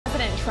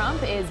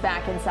Trump is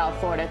back in South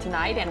Florida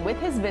tonight, and with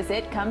his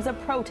visit comes a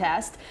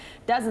protest.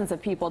 Dozens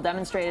of people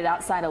demonstrated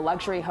outside a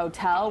luxury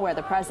hotel where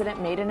the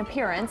president made an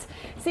appearance.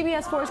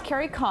 CBS 4's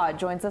Carey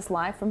joins us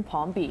live from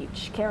Palm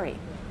Beach. Carey.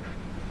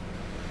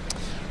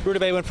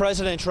 Rudabeh, when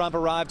President Trump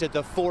arrived at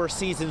the Four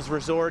Seasons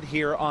Resort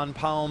here on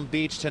Palm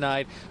Beach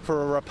tonight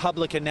for a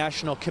Republican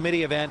National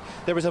Committee event,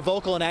 there was a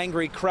vocal and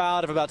angry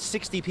crowd of about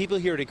 60 people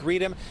here to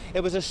greet him.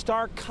 It was a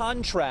stark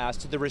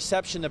contrast to the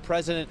reception the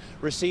president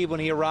received when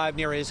he arrived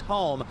near his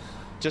home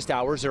just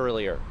hours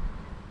earlier.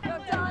 No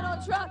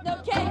Donald Trump, no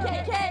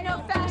KKK,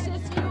 no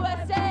fascist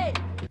USA.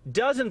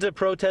 Dozens of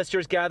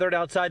protesters gathered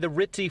outside the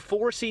ritzy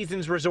Four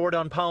Seasons Resort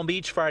on Palm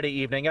Beach Friday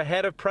evening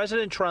ahead of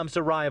President Trump's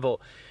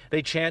arrival.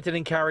 They chanted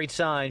and carried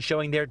signs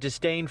showing their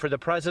disdain for the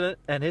president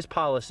and his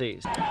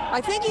policies. I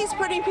think he's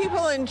putting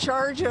people in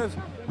charge of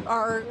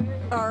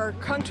our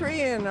country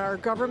and our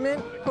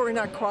government who are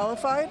not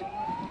qualified.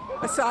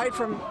 Aside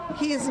from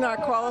he is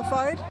not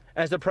qualified.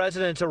 As the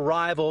president's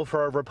arrival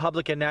for a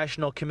Republican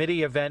National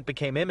Committee event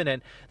became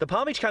imminent, the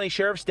Palm Beach County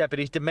Sheriff's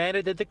deputies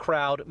demanded that the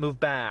crowd move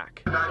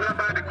back. I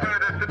hereby declare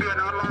this to be an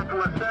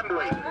unlawful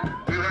assembly.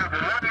 You have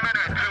 1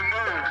 minute to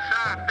move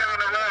south down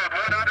the road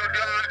 100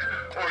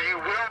 yards or you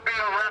will be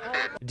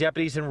arrested.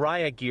 Deputies in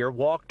riot gear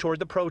walked toward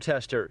the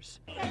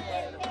protesters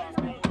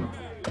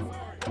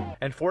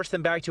and forced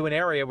them back to an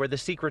area where the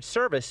Secret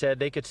Service said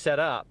they could set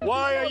up.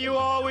 Why are you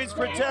always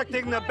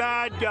protecting the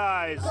bad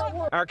guys?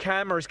 Our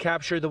cameras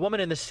captured the woman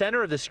in the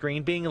center of the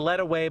screen being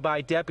led away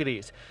by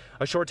deputies.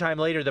 A short time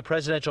later, the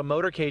presidential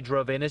motorcade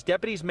drove in as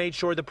deputies made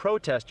sure the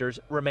protesters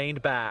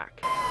remained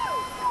back.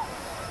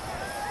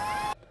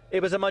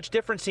 It was a much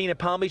different scene at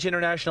Palm Beach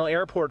International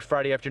Airport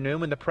Friday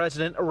afternoon when the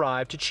president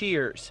arrived to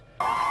cheers.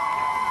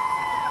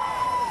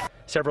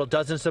 Several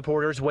dozen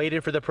supporters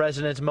waited for the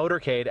president's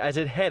motorcade as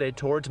it headed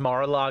towards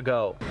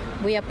Mar-a-Lago.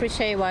 We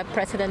appreciate what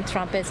President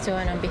Trump is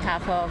doing on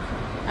behalf of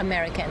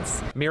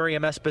Americans.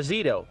 Miriam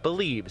Esposito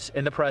believes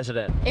in the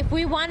president. If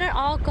we want to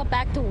all go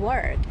back to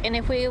work, and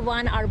if we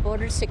want our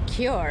borders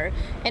secure,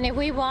 and if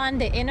we want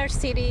the inner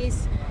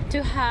cities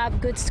to have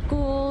good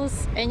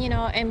schools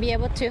and be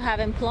able to have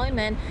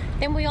employment,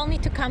 then we all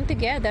need to come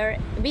together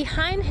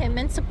behind him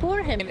and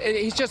support him.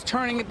 He's just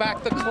turning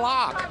back the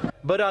clock.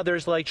 But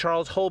others like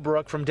Charles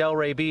Holbrook from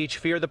Delray Beach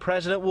fear the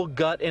president will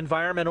gut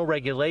environmental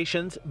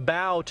regulations,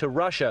 bow to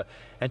Russia,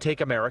 and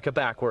take America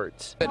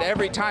backwards. But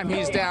every time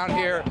he's down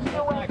here,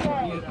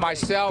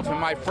 myself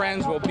and my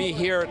friends will be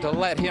here to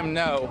let him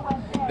know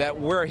that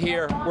we're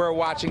here, we're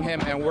watching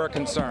him, and we're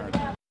concerned.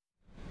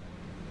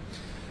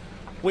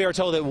 We are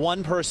told that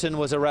one person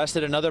was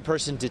arrested, another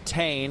person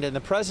detained, and the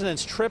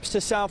president's trips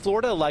to South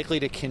Florida likely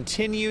to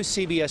continue.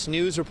 CBS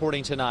News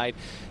reporting tonight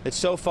that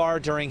so far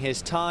during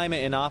his time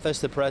in office,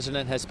 the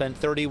president has spent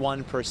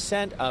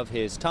 31% of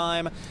his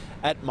time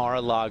at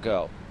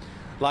Mar-a-Lago.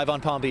 Live on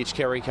Palm Beach,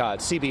 Carey,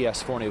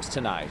 CBS 4 News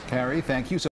Tonight. Carey, thank you.